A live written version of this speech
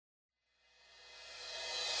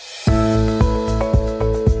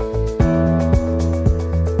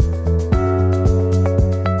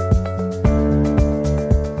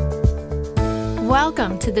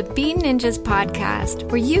to the Bean Ninjas podcast,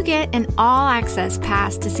 where you get an all-access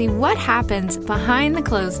pass to see what happens behind the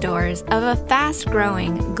closed doors of a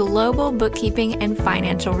fast-growing global bookkeeping and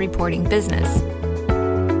financial reporting business.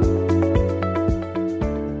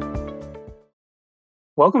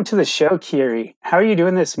 Welcome to the show, Kiri. How are you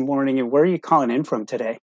doing this morning, and where are you calling in from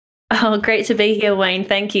today? Oh, great to be here, Wayne.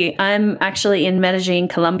 Thank you. I'm actually in Medellin,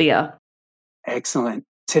 Colombia. Excellent.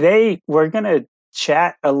 Today, we're going to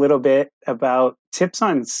chat a little bit about tips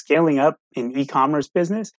on scaling up an e-commerce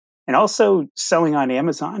business and also selling on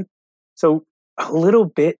Amazon. So a little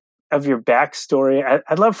bit of your backstory.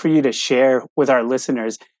 I'd love for you to share with our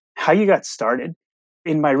listeners how you got started.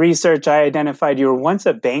 In my research, I identified you were once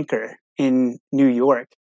a banker in New York.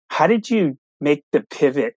 How did you make the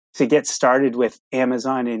pivot to get started with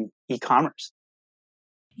Amazon and e-commerce?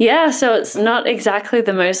 Yeah, so it's not exactly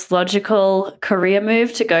the most logical career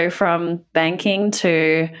move to go from banking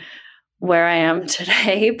to where I am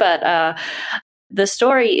today. But the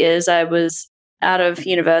story is I was out of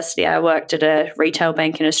university. I worked at a retail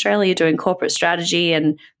bank in Australia doing corporate strategy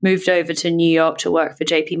and moved over to New York to work for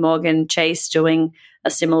JP Chase doing a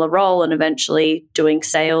similar role and eventually doing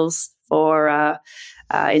sales for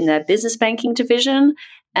in their business banking division.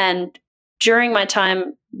 And during my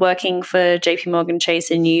time working for JP Chase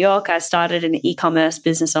in New York, I started an e-commerce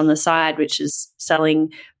business on the side, which is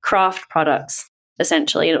selling craft products,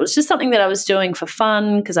 essentially. And it was just something that I was doing for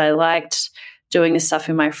fun because I liked doing this stuff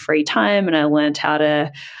in my free time. And I learned how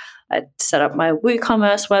to set up my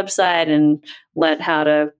WooCommerce website and learned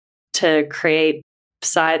how to create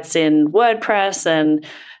sites in WordPress and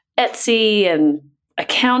Etsy and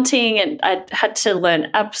accounting. And I had to learn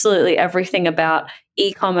absolutely everything about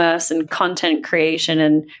e-commerce and content creation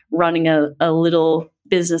and running a little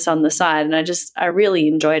business on the side. And I really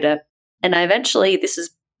enjoyed it. And I eventually, this is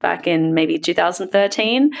back in maybe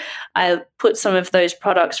 2013, I put some of those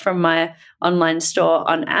products from my online store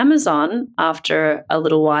on Amazon after a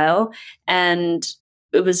little while. And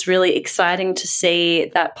it was really exciting to see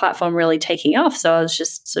that platform really taking off. So I was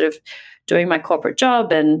just sort of doing my corporate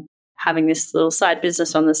job and having this little side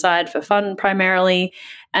business on the side for fun primarily.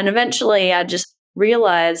 And eventually I just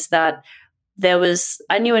realized that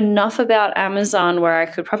I knew enough about Amazon where I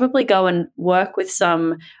could probably go and work with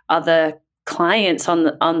some other clients on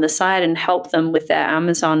the side and help them with their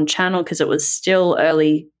Amazon channel, because it was still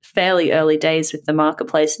fairly early days with the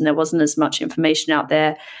marketplace, and there wasn't as much information out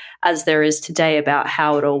there as there is today about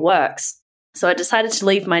how it all works. So I decided to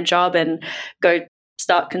leave my job and go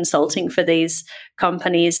start consulting for these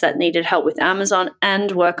companies that needed help with Amazon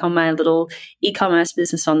and work on my little e-commerce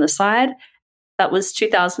business on the side. That was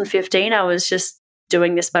 2015. I was just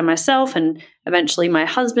doing this by myself, and eventually my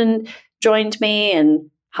husband joined me and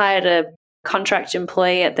hired a contract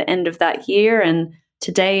employee at the end of that year. And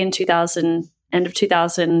today in end of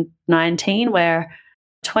 2019, we're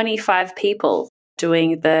 25 people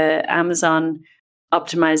doing the Amazon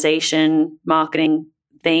optimization marketing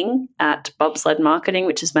thing at Bobsled Marketing,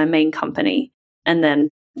 which is my main company. And then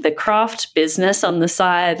the craft business on the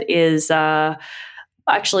side is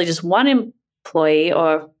actually just one employee,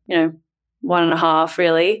 or 1.5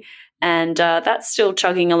 really. And that's still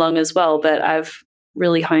chugging along as well. But I've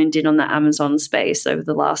really honed in on the Amazon space over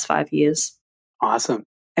the last 5 years. Awesome.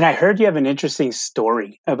 And I heard you have an interesting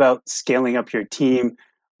story about scaling up your team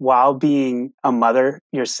while being a mother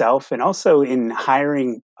yourself and also in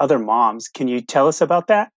hiring other moms. Can you tell us about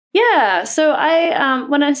that? Yeah. So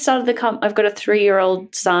when I started I've got a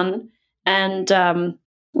 3-year-old son. And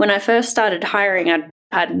when I first started hiring, I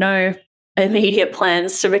had no immediate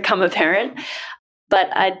plans to become a parent.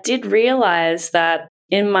 But I did realize that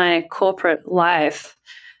in my corporate life,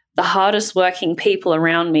 the hardest working people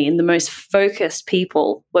around me and the most focused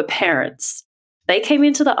people were parents. They came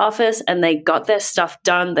into the office and they got their stuff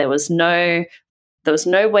done. There was no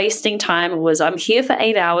wasting time. It was, I'm here for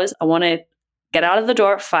 8 hours. I want to get out of the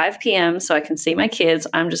door at 5 p.m. so I can see my kids.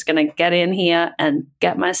 I'm just going to get in here and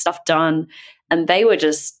get my stuff done. And they were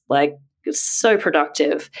just like so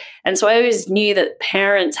productive. And so I always knew that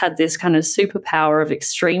parents had this kind of superpower of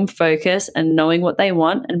extreme focus and knowing what they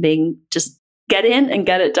want and being just get in and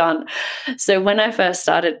get it done. So when I first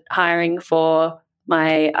started hiring for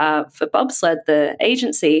for Bobsled, the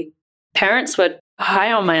agency, parents were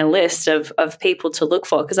high on my list of people to look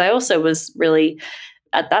for, because I also was really,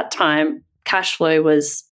 at that time, cash flow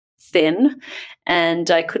was thin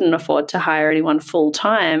and I couldn't afford to hire anyone full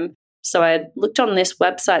time. So I looked on this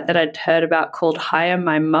website that I'd heard about called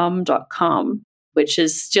hiremymum.com, which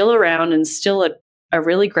is still around and still a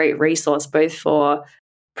really great resource both for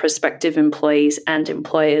prospective employees and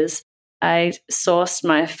employers. I sourced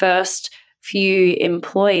my first few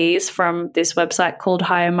employees from this website called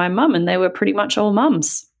Hire My Mum, and they were pretty much all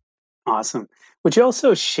mums. Awesome. Would you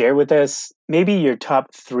also share with us maybe your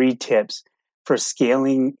top 3 tips for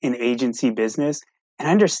scaling an agency business? And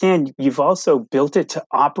I understand you've also built it to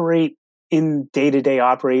operate in day-to-day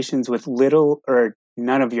operations with little or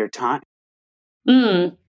none of your time.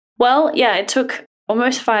 Well, yeah, it took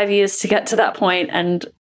almost 5 years to get to that point. And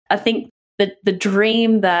I think the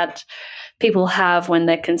dream that people have when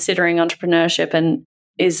they're considering entrepreneurship and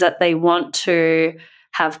is that they want to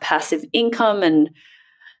have passive income and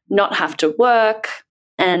not have to work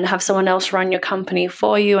and have someone else run your company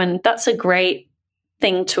for you. And that's a great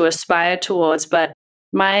thing to aspire towards. But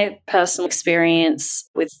my personal experience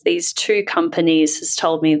with these 2 companies has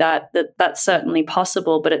told me that that's certainly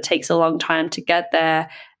possible, but it takes a long time to get there.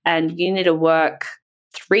 And you need to work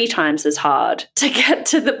 3 times as hard to get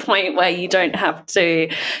to the point where you don't have to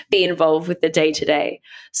be involved with the day-to-day.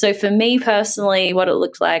 So for me personally, what it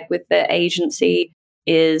looked like with the agency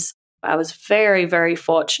is I was very, very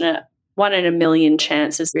fortunate. 1 in a million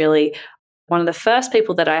chances, really. One of the first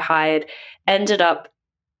people that I hired ended up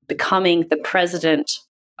becoming the president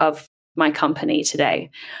of my company today.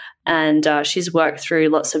 And she's worked through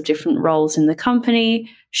lots of different roles in the company.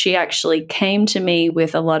 She actually came to me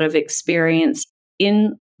with a lot of experience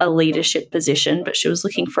in a leadership position, but she was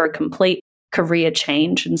looking for a complete career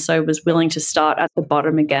change and so was willing to start at the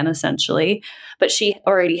bottom again, essentially. But she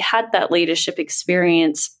already had that leadership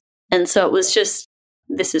experience. And so it was just,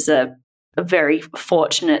 this is a very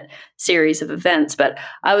fortunate series of events, but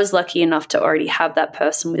I was lucky enough to already have that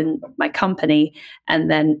person within my company and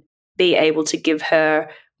then be able to give her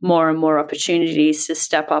more and more opportunities to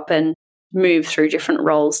step up and move through different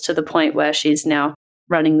roles to the point where she's now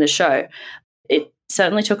running the show. It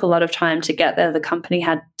certainly took a lot of time to get there. The company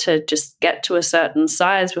had to just get to a certain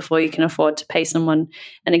size before you can afford to pay someone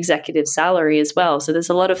an executive salary as well. So there's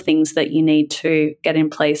a lot of things that you need to get in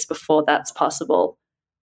place before that's possible.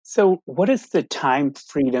 So, what is the time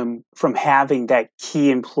freedom from having that key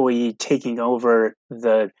employee taking over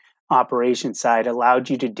the operation side allowed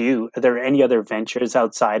you to do? Are there any other ventures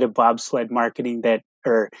outside of bobsled marketing that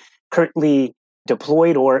are currently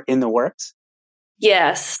deployed or in the works?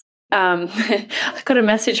 Yes. I got a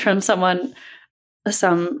message from someone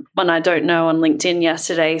I don't know on LinkedIn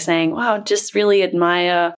yesterday saying, wow, just really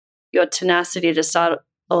admire your tenacity to start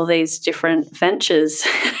all these different ventures.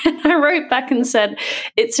 And I wrote back and said,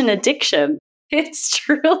 it's an addiction. It's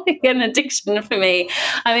truly an addiction for me.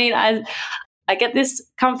 I mean, I get this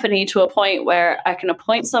company to a point where I can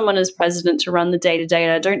appoint someone as president to run the day-to-day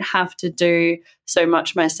and I don't have to do so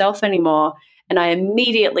much myself anymore. And I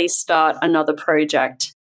immediately start another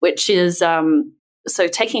project, which is so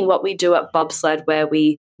taking what we do at Bobsled, where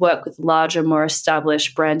we work with larger, more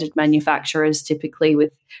established branded manufacturers, typically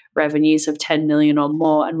with revenues of 10 million or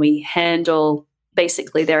more, and we handle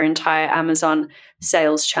basically their entire Amazon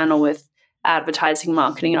sales channel with advertising,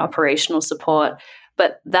 marketing, and operational support.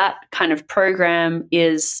 But that kind of program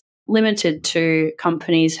is limited to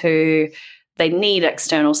companies who they need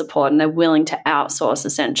external support and they're willing to outsource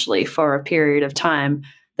essentially for a period of time.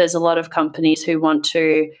 There's a lot of companies who want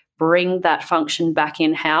to bring that function back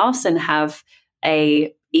in-house and have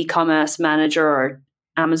a e-commerce manager or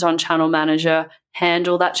Amazon channel manager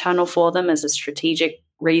handle that channel for them as a strategic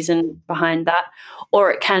reason behind that.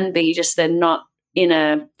 Or it can be just they're not in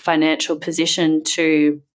a financial position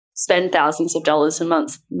to spend thousands of dollars a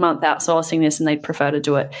month outsourcing this and they'd prefer to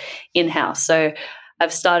do it in-house. So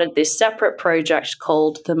I've started this separate project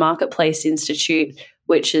called the Marketplace Institute,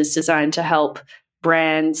 which is designed to help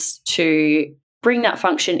brands to bring that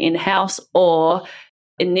function in-house or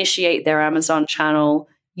initiate their Amazon channel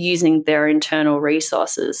using their internal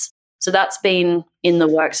resources. So that's been in the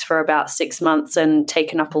works for about 6 months and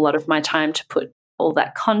taken up a lot of my time to put all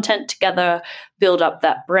that content together, build up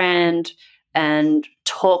that brand, and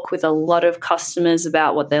talk with a lot of customers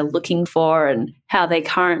about what they're looking for and how they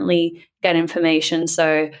currently get information.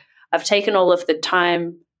 So I've taken all of the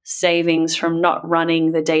time savings from not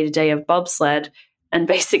running the day-to-day of Bobsled and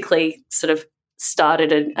basically sort of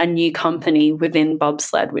started a new company within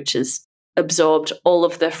Bobsled, which has absorbed all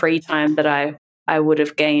of the free time that I would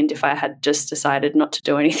have gained if I had just decided not to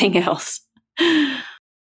do anything else.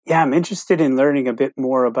 Yeah, I'm interested in learning a bit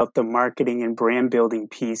more about the marketing and brand building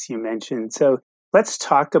piece you mentioned. So let's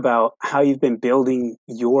talk about how you've been building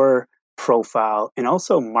your profile and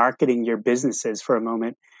also marketing your businesses for a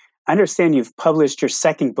moment. I understand you've published your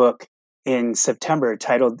second book in September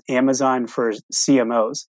titled Amazon for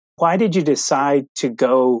CMOs. Why did you decide to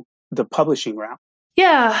go the publishing route?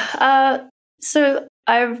 Yeah, so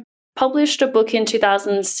I've published a book in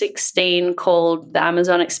 2016 called The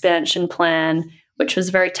Amazon Expansion Plan, which was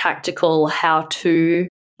a very tactical how-to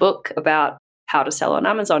book about how to sell on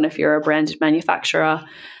Amazon if you're a branded manufacturer.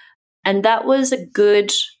 And that was a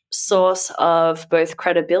good source of both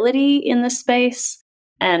credibility in the space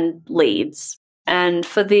and leads. And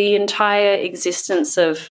for the entire existence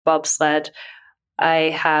of Bobsled, I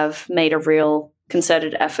have made a real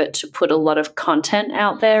concerted effort to put a lot of content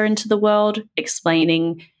out there into the world,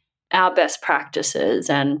 explaining our best practices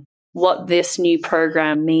and what this new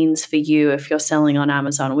program means for you if you're selling on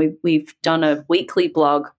Amazon. We've done a weekly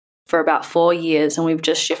blog for about 4 years, and we've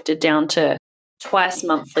just shifted down to twice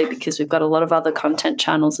monthly because we've got a lot of other content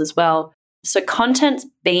channels as well. So content's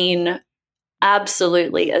been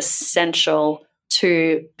absolutely essential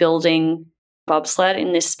to building Bobsled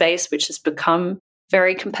in this space, which has become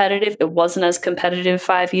very competitive. It wasn't as competitive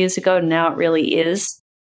 5 years ago. Now it really is.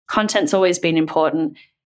 Content's always been important.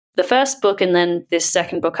 The first book and then this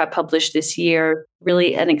second book I published this year,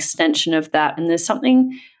 really an extension of that. And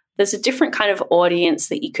there's a different kind of audience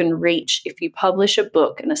that you can reach if you publish a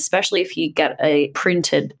book, and especially if you get a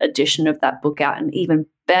printed edition of that book out, and even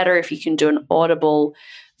better if you can do an Audible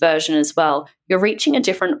version as well. You're reaching a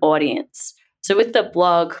different audience. So with the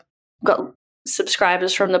blog, I've got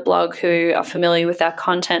subscribers from the blog who are familiar with our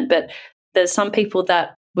content, but there's some people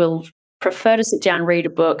that will prefer to sit down, read a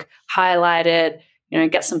book, highlight it,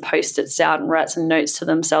 get some Post-its out and write some notes to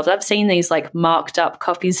themselves. I've seen these like marked up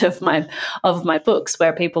copies of my books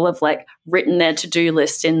where people have like written their to-do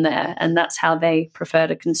list in there, and that's how they prefer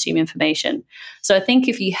to consume information. So I think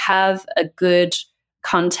if you have a good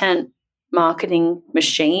content marketing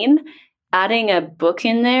machine, adding a book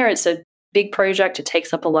in there, it's a big project. It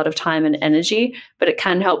takes up a lot of time and energy, but it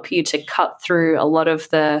can help you to cut through a lot of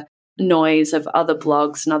the noise of other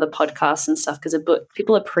blogs and other podcasts and stuff, because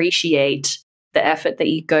people appreciate the effort that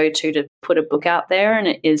you go to put a book out there, and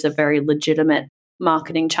it is a very legitimate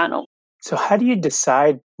marketing channel. So how do you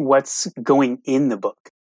decide what's going in the book?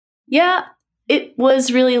 Yeah, it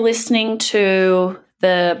was really listening to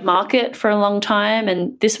the market for a long time,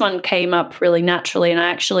 and this one came up really naturally, and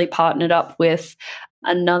I actually partnered up with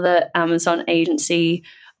another Amazon agency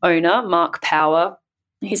owner, Mark Power.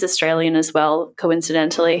 He's Australian as well,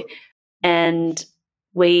 coincidentally, and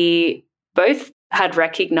we both had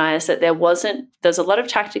recognized that there's a lot of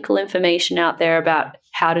tactical information out there about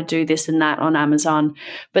how to do this and that on Amazon,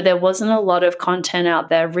 but there wasn't a lot of content out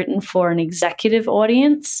there written for an executive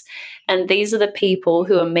audience. And these are the people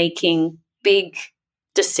who are making big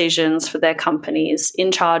decisions for their companies,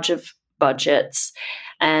 in charge of budgets.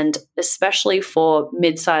 And especially for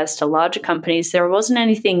mid-sized to larger companies, there wasn't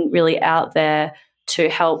anything really out there to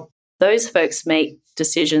help those folks make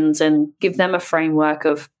decisions and give them a framework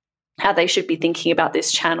of how they should be thinking about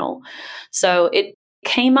this channel. So it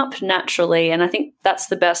came up naturally, and I think that's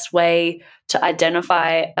the best way to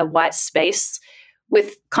identify a white space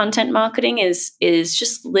with content marketing is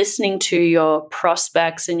just listening to your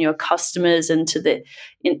prospects and your customers and to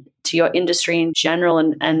your industry in general,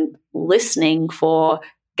 and listening for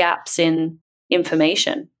gaps in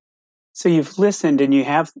information. So you've listened and you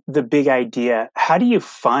have the big idea. How do you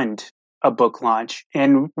fund a book launch?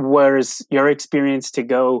 And was your experience to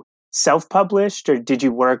go self-published, or did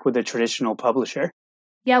you work with a traditional publisher?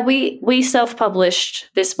 Yeah, we self-published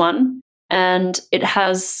this one, and it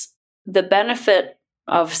has the benefit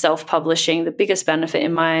of self-publishing. The biggest benefit,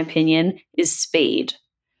 in my opinion, is speed.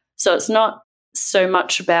 So it's not so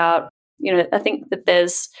much about, I think that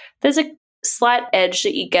there's a slight edge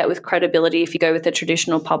that you get with credibility if you go with a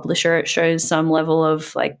traditional publisher. It shows some level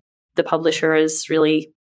of like the publisher has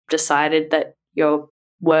really decided that you're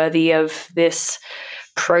worthy of this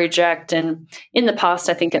project. And in the past,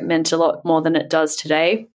 I think it meant a lot more than it does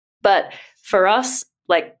today. But for us,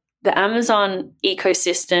 like the Amazon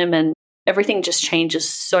ecosystem and everything just changes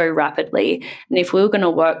so rapidly. And if we were going to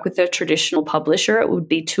work with a traditional publisher, it would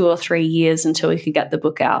be 2 or 3 years until we could get the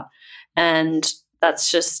book out. And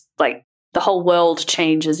that's just like the whole world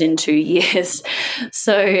changes in 2 years.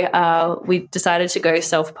 So we decided to go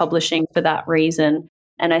self-publishing for that reason.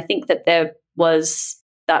 And I think that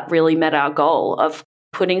that really met our goal of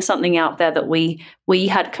putting something out there that we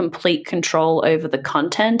had complete control over the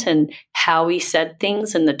content and how we said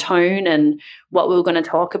things and the tone and what we were going to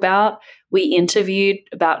talk about. We interviewed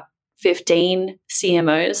about 15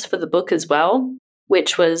 CMOs for the book as well,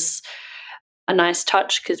 which was a nice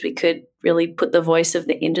touch because we could really put the voice of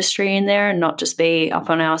the industry in there and not just be up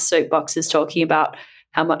on our soapboxes talking about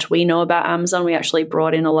how much we know about Amazon. We actually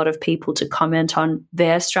brought in a lot of people to comment on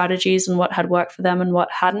their strategies and what had worked for them and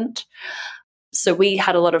what hadn't. So we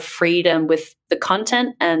had a lot of freedom with the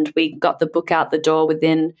content, and we got the book out the door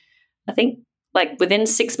within I think like within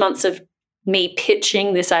 6 months of me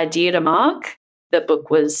pitching this idea to Mark, the book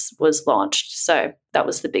was launched. So that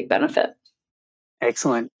was the big benefit.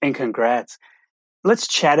 Excellent. And congrats. Let's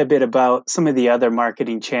chat a bit about some of the other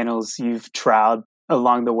marketing channels you've tried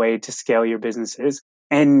along the way to scale your businesses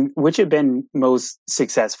and which have been most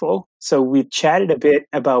successful. So we've chatted a bit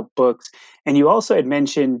about books, and you also had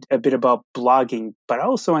mentioned a bit about blogging, but I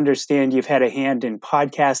also understand you've had a hand in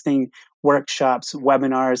podcasting, workshops,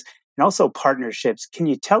 webinars, and also partnerships. Can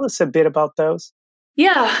you tell us a bit about those?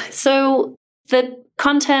 Yeah. So the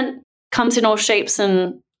content comes in all shapes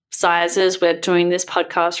and sizes. We're doing this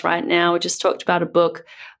podcast right now. We just talked about a book,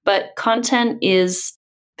 but content is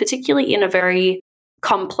particularly in a very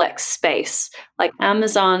complex space. Like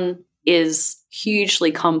Amazon is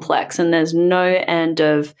hugely complex, and there's no end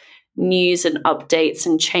of news and updates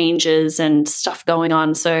and changes and stuff going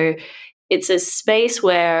on. So it's a space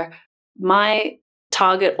where my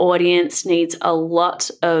target audience needs a lot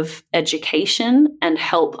of education and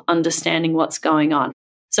help understanding what's going on.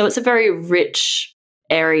 So it's a very rich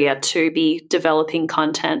area to be developing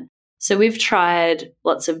content. So we've tried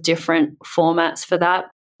lots of different formats for that.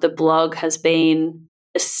 The blog has been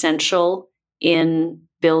essential in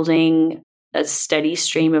building a steady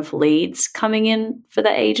stream of leads coming in for the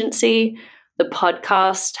agency. The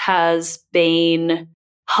podcast has been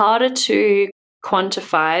harder to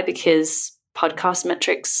quantify because podcast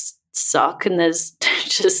metrics suck and there's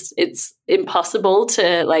just, it's impossible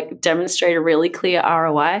to like demonstrate a really clear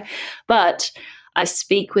ROI. But I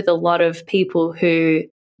speak with a lot of people who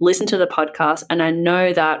listen to the podcast, and I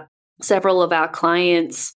know that several of our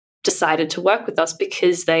clients decided to work with us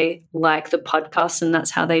because they like the podcast, and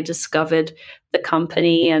that's how they discovered the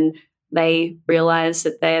company, and they realized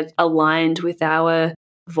that they're aligned with our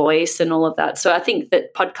voice and all of that. So I think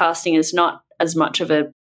that podcasting is not as much of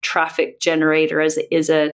a traffic generator as it is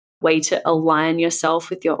a way to align yourself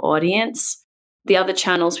with your audience. The other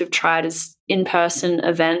channels we've tried is in-person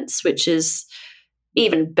events, which is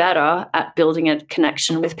even better at building a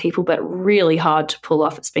connection with people, but really hard to pull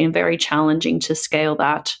off. It's been very challenging to scale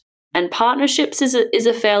that. And partnerships is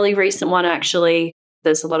a fairly recent one, actually.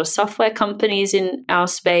 There's a lot of software companies in our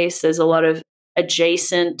space. There's a lot of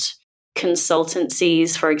adjacent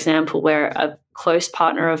consultancies, for example, we're a close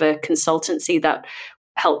partner of a consultancy that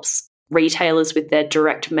helps retailers with their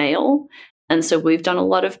direct mail. And so we've done a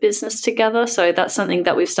lot of business together. So that's something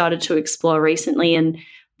that we've started to explore recently. And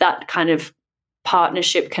that kind of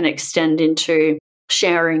partnership can extend into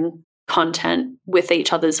sharing content with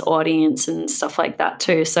each other's audience and stuff like that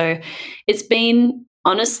too. So it's been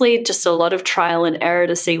honestly just a lot of trial and error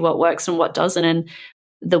to see what works and what doesn't. And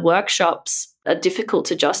the workshops are difficult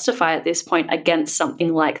to justify at this point against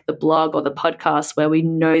something like the blog or the podcast, where we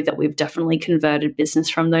know that we've definitely converted business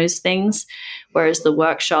from those things. Whereas the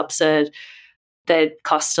workshops they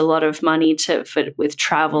cost a lot of money with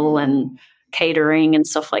travel and catering and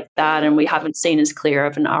stuff like that, and we haven't seen as clear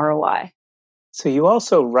of an ROI. So you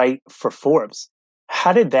also write for Forbes.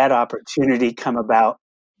 How did that opportunity come about?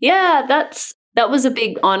 Yeah, that was a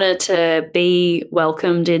big honor to be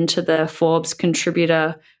welcomed into the Forbes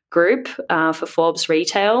contributor group for Forbes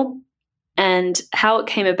Retail. And how it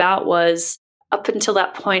came about was, up until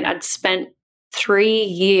that point, I'd spent 3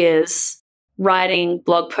 years writing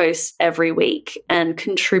blog posts every week and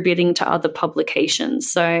contributing to other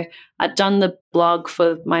publications. So I'd done the blog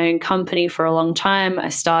for my own company for a long time. I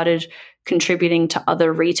started contributing to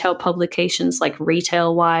other retail publications like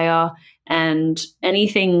Retail Wire and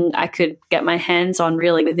anything I could get my hands on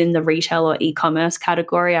really within the retail or e-commerce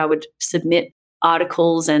category. I would submit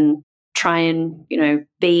articles and try and,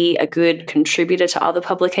 be a good contributor to other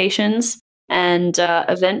publications. And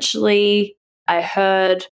eventually I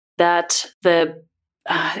heard that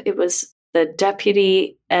it was the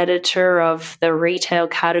deputy editor of the retail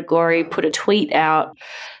category put a tweet out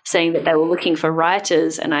saying that they were looking for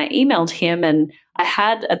writers. And I emailed him, and I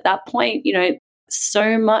had at that point,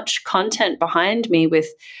 so much content behind me with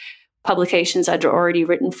publications I'd already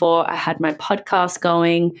written for. I had my podcast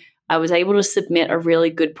going. I was able to submit a really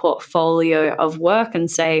good portfolio of work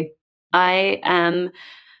and say, I am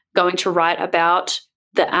going to write about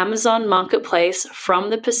the Amazon marketplace from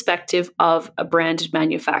the perspective of a branded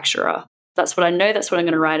manufacturer. That's what I know. That's what I'm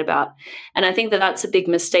going to write about. And I think that that's a big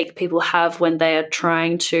mistake people have when they are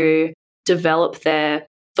trying to develop their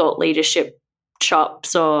thought leadership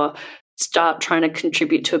chops or start trying to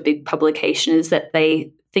contribute to a big publication, is that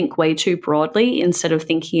they think way too broadly instead of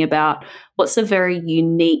thinking about what's a very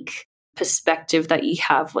unique perspective that you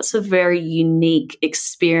have, what's a very unique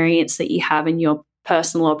experience that you have in your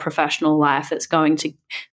personal or professional life that's going to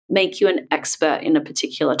make you an expert in a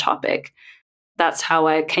particular topic. that's how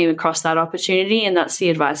I came across that opportunity. And that's the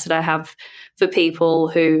advice that I have for people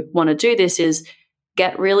who want to do this is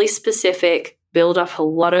get really specific, build up a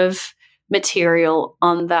lot of material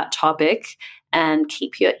on that topic, and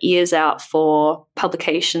keep your ears out for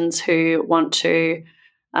publications who want to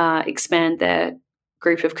expand their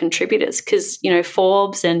group of contributors. Because,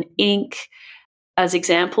 Forbes and Inc., as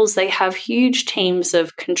examples, they have huge teams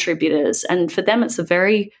of contributors. And for them, it's a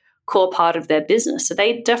very core part of their business. So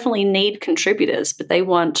they definitely need contributors, but they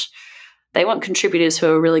want contributors who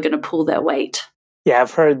are really going to pull their weight. Yeah,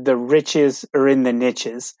 I've heard the riches are in the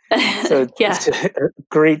niches. So yeah. It's a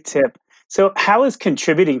great tip. So how has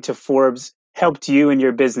contributing to Forbes helped you in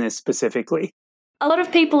your business specifically? A lot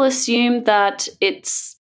of people assume that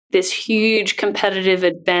it's this huge competitive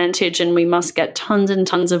advantage and we must get tons and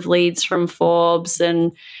tons of leads from Forbes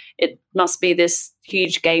and it must be this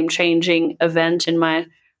huge game-changing event in my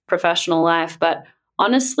professional life. But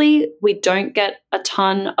honestly, we don't get a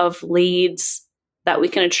ton of leads that we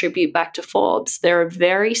can attribute back to Forbes. There are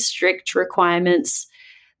very strict requirements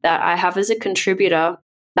that I have as a contributor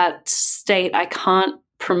that state I can't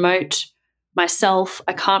promote myself,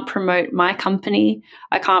 I can't promote my company,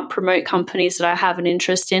 I can't promote companies that I have an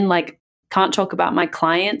interest in, like can't talk about my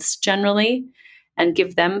clients generally and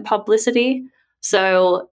give them publicity.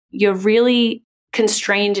 So you're really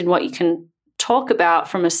constrained in what you can talk about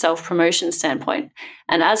from a self-promotion standpoint.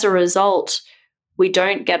 And as a result, we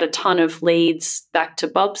don't get a ton of leads back to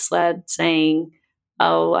Bobsled saying,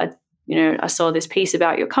 oh, I saw this piece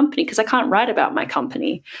about your company, because I can't write about my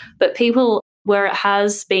company. But people, where it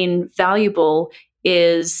has been valuable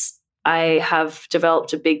is I have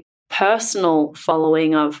developed a big personal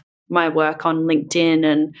following of my work on LinkedIn,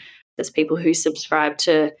 and there's people who subscribe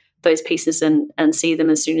to those pieces and see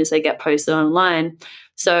them as soon as they get posted online.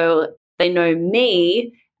 So they know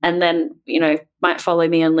me and then, might follow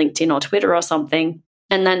me on LinkedIn or Twitter or something.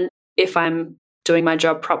 And then if I'm doing my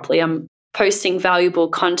job properly, I'm posting valuable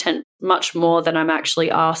content much more than I'm actually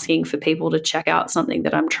asking for people to check out something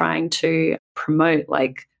that I'm trying to promote,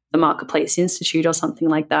 like the Marketplace Institute or something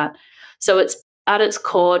like that. So it's at its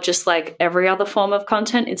core, just like every other form of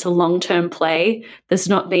content, it's a long-term play. There's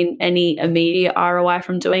not been any immediate ROI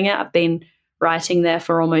from doing it. I've been writing there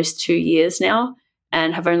for almost 2 years now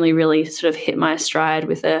and have only really sort of hit my stride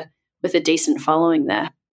with a decent following there.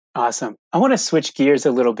 Awesome. I want to switch gears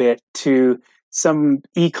a little bit to some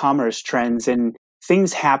e-commerce trends and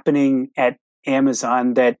things happening at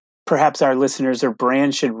Amazon that perhaps our listeners or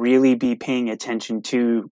brands should really be paying attention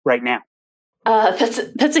to right now.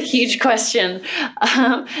 That's a huge question.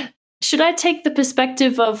 Should I take the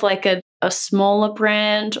perspective of like a smaller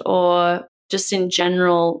brand or just in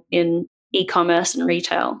general in e-commerce and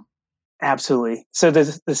retail? Absolutely. So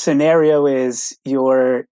the scenario is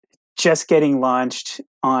you're just getting launched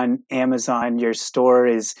on Amazon. Your store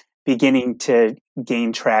is beginning to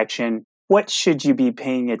gain traction. What should you be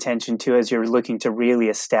paying attention to as you're looking to really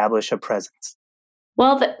establish a presence?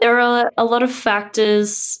 Well, there are a lot of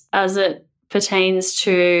factors as it pertains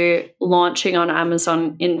to launching on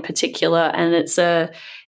Amazon in particular, and it's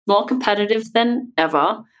more competitive than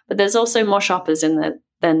ever, but there's also more shoppers in there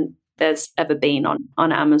than there's ever been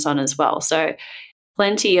on Amazon as well. So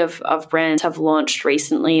plenty of brands have launched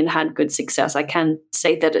recently and had good success. I can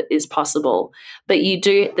say that it is possible, but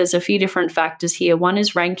there's a few different factors here. One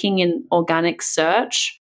is ranking in organic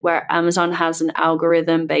search, where Amazon has an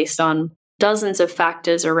algorithm based on dozens of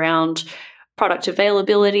factors around product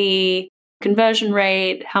availability, conversion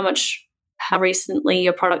rate, how recently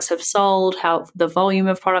your products have sold, how the volume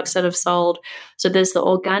of products that have sold. So there's the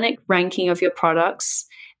organic ranking of your products.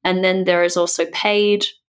 And then there is also paid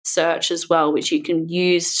search as well, which you can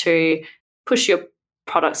use to push your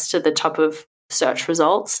products to the top of search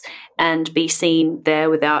results and be seen there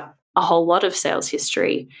without a whole lot of sales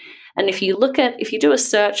history. And if you do a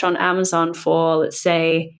search on Amazon for, let's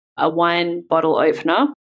say, a wine bottle opener,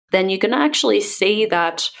 then you're going to actually see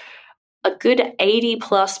that a good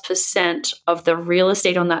 80+% of the real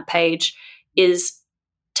estate on that page is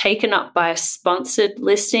taken up by sponsored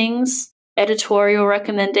listings, editorial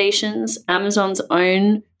recommendations, Amazon's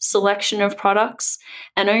own selection of products,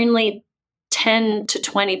 and only 10 to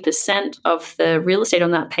 20% of the real estate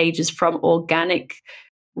on that page is from organic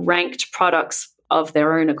ranked products of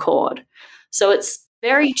their own accord. So it's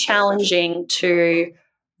very challenging to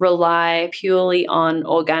rely purely on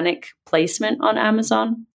organic placement on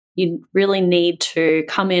Amazon. You really need to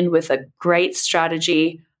come in with a great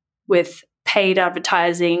strategy with paid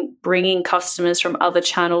advertising, bringing customers from other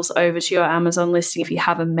channels over to your Amazon listing. If you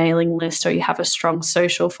have a mailing list or you have a strong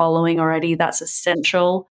social following already, that's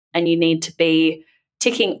essential. And you need to be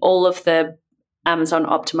ticking all of the Amazon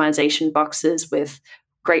optimization boxes with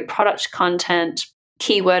great product content,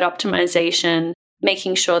 keyword optimization,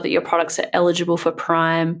 making sure that your products are eligible for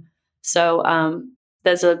Prime. So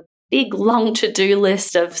there's a big, long to-do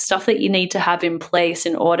list of stuff that you need to have in place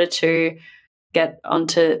in order to get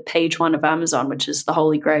onto page one of Amazon, which is the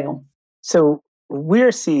holy grail. So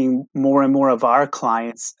we're seeing more and more of our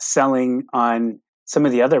clients selling on some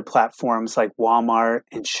of the other platforms like Walmart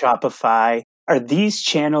and Shopify. Are these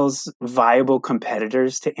channels viable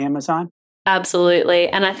competitors to Amazon? Absolutely.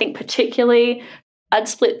 And I think particularly I'd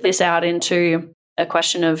split this out into a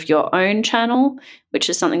question of your own channel, which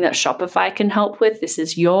is something that Shopify can help with. This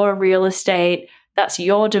is your real estate. That's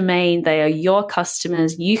your domain. They are your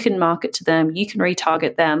customers. You can market to them. You can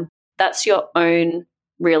retarget them. That's your own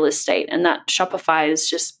real estate. And that Shopify is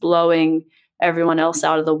just blowing everyone else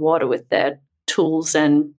out of the water with their tools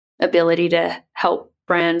and ability to help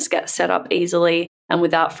brands get set up easily and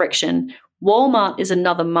without friction. Walmart is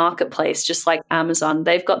another marketplace, just like Amazon.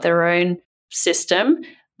 They've got their own system,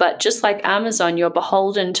 but just like Amazon, you're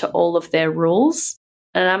beholden to all of their rules.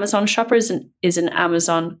 An Amazon shopper is an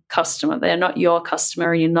Amazon customer. They're not your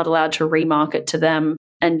customer, and you're not allowed to remarket to them,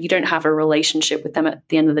 and you don't have a relationship with them at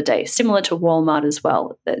the end of the day. Similar to Walmart as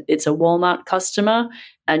well, that it's a Walmart customer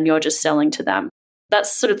and you're just selling to them.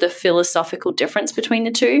 That's sort of the philosophical difference between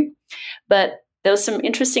the two. But there was some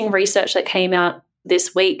interesting research that came out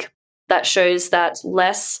this week that shows that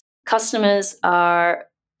less customers are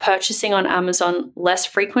purchasing on Amazon less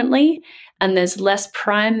frequently, and there's less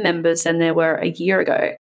Prime members than there were a year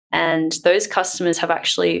ago. And those customers have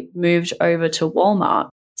actually moved over to Walmart.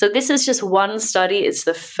 So this is just one study. It's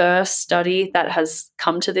the first study that has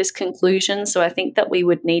come to this conclusion. So I think that we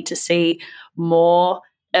would need to see more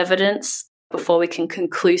evidence before we can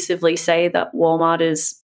conclusively say that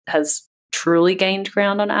Walmart has truly gained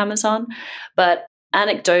ground on Amazon. But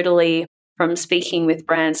anecdotally, from speaking with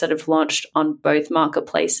brands that have launched on both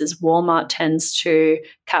marketplaces, Walmart tends to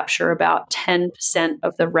capture about 10%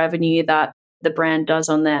 of the revenue that the brand does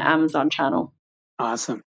on their Amazon channel.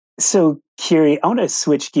 Awesome. So, Kiri, I want to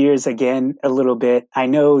switch gears again a little bit. I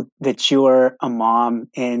know that you're a mom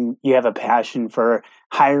and you have a passion for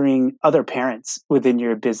hiring other parents within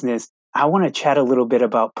your business. I want to chat a little bit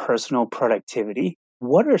about personal productivity.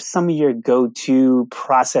 What are some of your go-to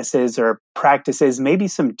processes or practices, maybe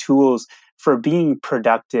some tools for being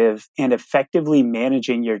productive and effectively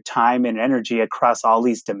managing your time and energy across all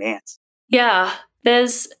these demands? Yeah,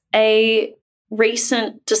 there's a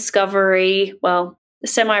recent discovery, well, a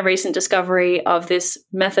semi-recent discovery of this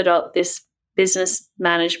this business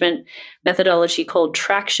management methodology called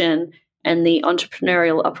Traction and the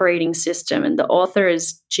Entrepreneurial Operating System. And the author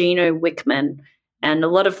is Gino Wickman. And a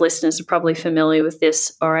lot of listeners are probably familiar with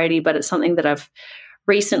this already, but it's something that I've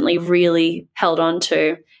recently really held on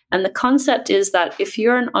to. And the concept is that if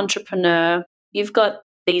you're an entrepreneur, you've got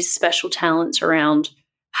these special talents around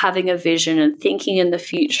having a vision and thinking in the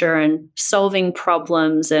future and solving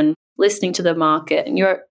problems and listening to the market. And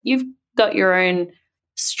you've got your own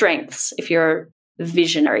strengths if you're a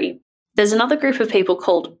visionary. There's another group of people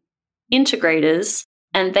called integrators,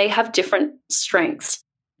 and they have different strengths.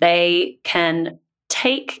 They can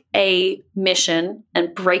take a mission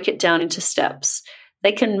and break it down into steps.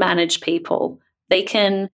 They can manage people. They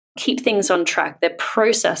can keep things on track. They're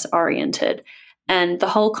process oriented. And the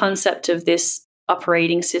whole concept of this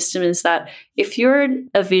operating system is that if you're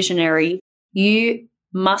a visionary, you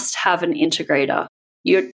must have an integrator.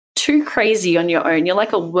 You're too crazy on your own. You're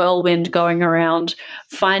like a whirlwind going around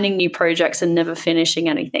finding new projects and never finishing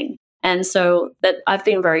anything. And so that I've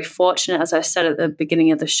been very fortunate, as I said at the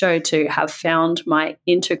beginning of the show, to have found my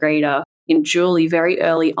integrator in Julie very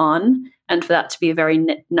early on, and for that to be a very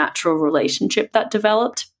natural relationship that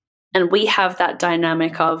developed. And we have that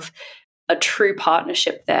dynamic of a true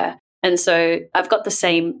partnership there. And so I've got the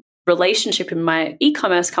same relationship in my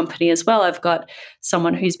e-commerce company as well. I've got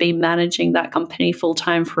someone who's been managing that company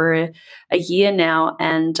full-time for a year now,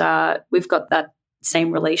 and we've got that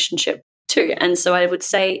same relationship too. And so I would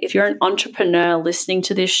say if you're an entrepreneur listening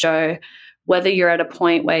to this show, whether you're at a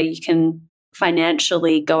point where you can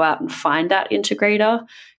financially go out and find that integrator,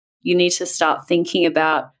 you need to start thinking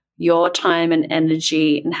about your time and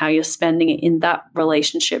energy and how you're spending it in that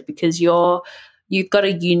relationship, because you've got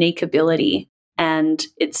a unique ability, and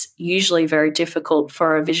it's usually very difficult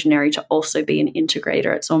for a visionary to also be an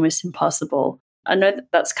integrator. It's almost impossible. I know that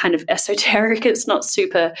that's kind of esoteric. It's not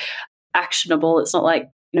super actionable. It's not like,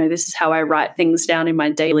 this is how I write things down in my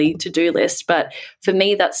daily to-do list. But for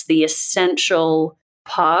me, that's the essential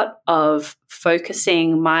part of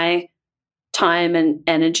focusing my time and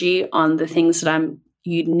energy on the things that I'm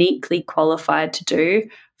uniquely qualified to do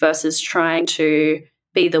versus trying to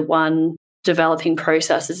be the one developing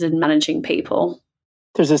processes and managing people.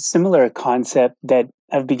 There's a similar concept that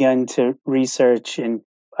I've begun to research, and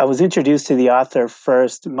I was introduced to the author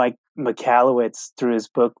first, Mike Michalowicz, through his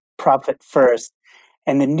book Profit First.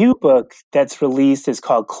 And the new book that's released is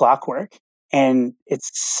called Clockwork. And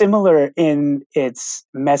it's similar in its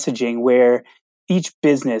messaging, where each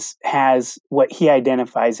business has what he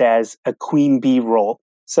identifies as a queen bee role.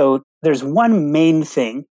 So there's one main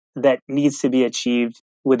thing that needs to be achieved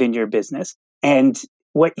within your business. And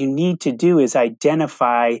what you need to do is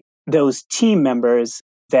identify those team members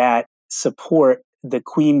that support the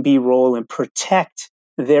queen bee role and protect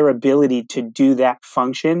their ability to do that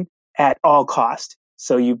function at all cost.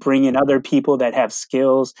 So you bring in other people that have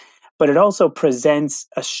skills, but it also presents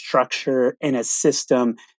a structure and a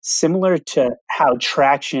system similar to how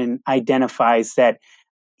Traction identifies that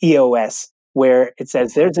EOS, where it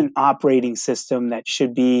says there's an operating system that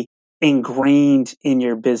should be ingrained in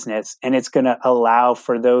your business, and it's going to allow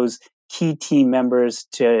for those key team members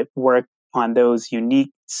to work on those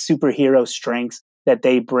unique superhero strengths that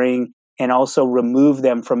they bring, and also remove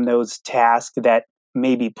them from those tasks that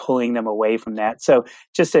may be pulling them away from that. So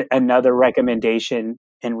just another recommendation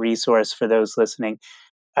and resource for those listening.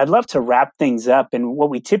 I'd love to wrap things up. And what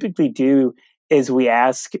we typically do is we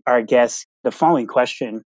ask our guests the following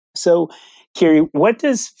question. So, Kiri, what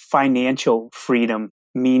does financial freedom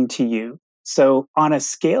mean to you? So on a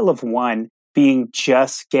scale of 1 being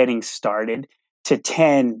just getting started to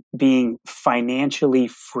 10 being financially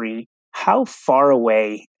free, how far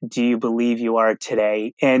away do you believe you are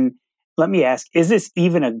today? And let me ask, is this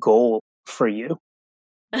even a goal for you?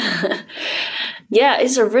 Yeah,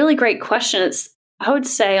 it's a really great question. I would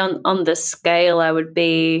say on the scale, I would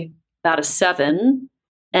be about a 7.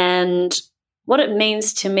 And what it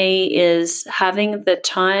means to me is having the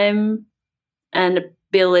time and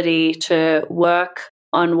ability to work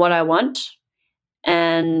on what I want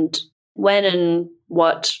and when and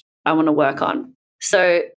what I want to work on.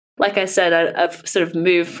 So, like I said, I've sort of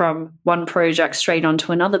moved from one project straight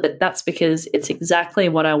onto another, but that's because it's exactly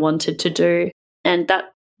what I wanted to do. And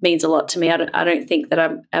that means a lot to me. I don't think that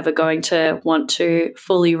I'm ever going to want to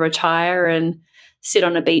fully retire and sit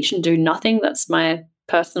on a beach and do nothing. That's my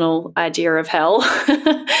personal idea of hell.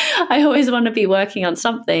 I always want to be working on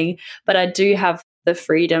something, but I do have the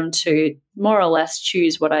freedom to more or less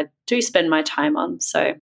choose what I do spend my time on.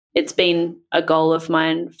 So it's been a goal of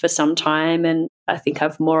mine for some time, and I think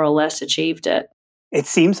I've more or less achieved it. It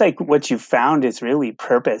seems like what you found is really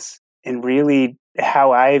purpose, and really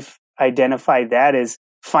how I've identified that is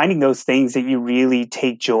finding those things that you really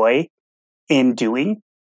take joy in doing,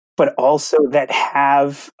 but also that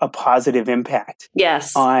have a positive impact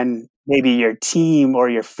on maybe your team or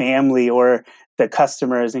your family or the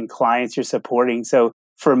customers and clients you're supporting. So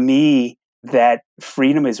for me, that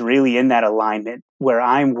freedom is really in that alignment where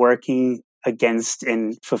I'm working against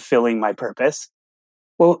and fulfilling my purpose.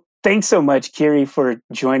 Well, thanks so much, Kiri, for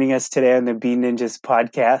joining us today on the Bean Ninjas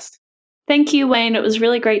podcast. Thank you, Wayne. It was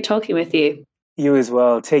really great talking with you. You as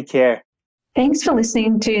well. Take care. Thanks for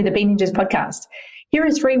listening to the Bean Ninjas podcast. Here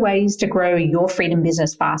are 3 ways to grow your freedom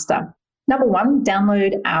business faster. Number 1,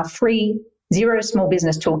 download our free Zero Small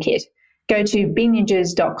Business Toolkit. Go to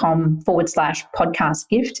beanninjas.com/podcast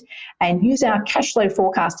gift and use our cash flow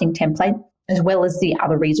forecasting template as well as the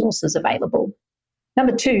other resources available.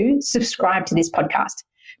 Number 2, subscribe to this podcast.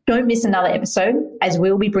 Don't miss another episode, as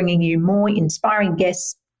we'll be bringing you more inspiring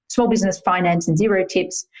guests, small business finance and zero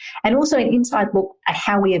tips, and also an inside look at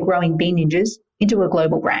how we are growing Bean Ninjas into a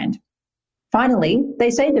global brand. Finally, they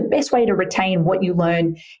say the best way to retain what you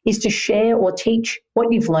learn is to share or teach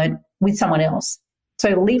what you've learned with someone else.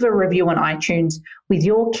 So leave a review on iTunes with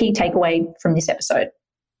your key takeaway from this episode.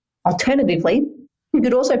 Alternatively, you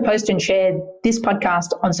could also post and share this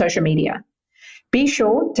podcast on social media. Be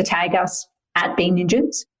sure to tag us at Bean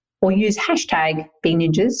Ninjas or use hashtag Bean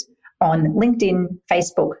Ninjas on LinkedIn,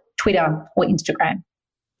 Facebook, Twitter, or Instagram.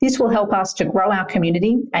 This will help us to grow our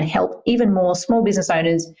community and help even more small business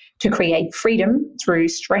owners to create freedom through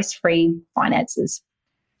stress-free finances.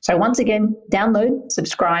 So once again, download,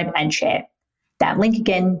 subscribe, and share. That link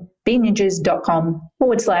again,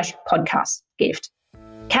 beanninjas.com/podcast gift.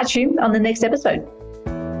 Catch you on the next episode.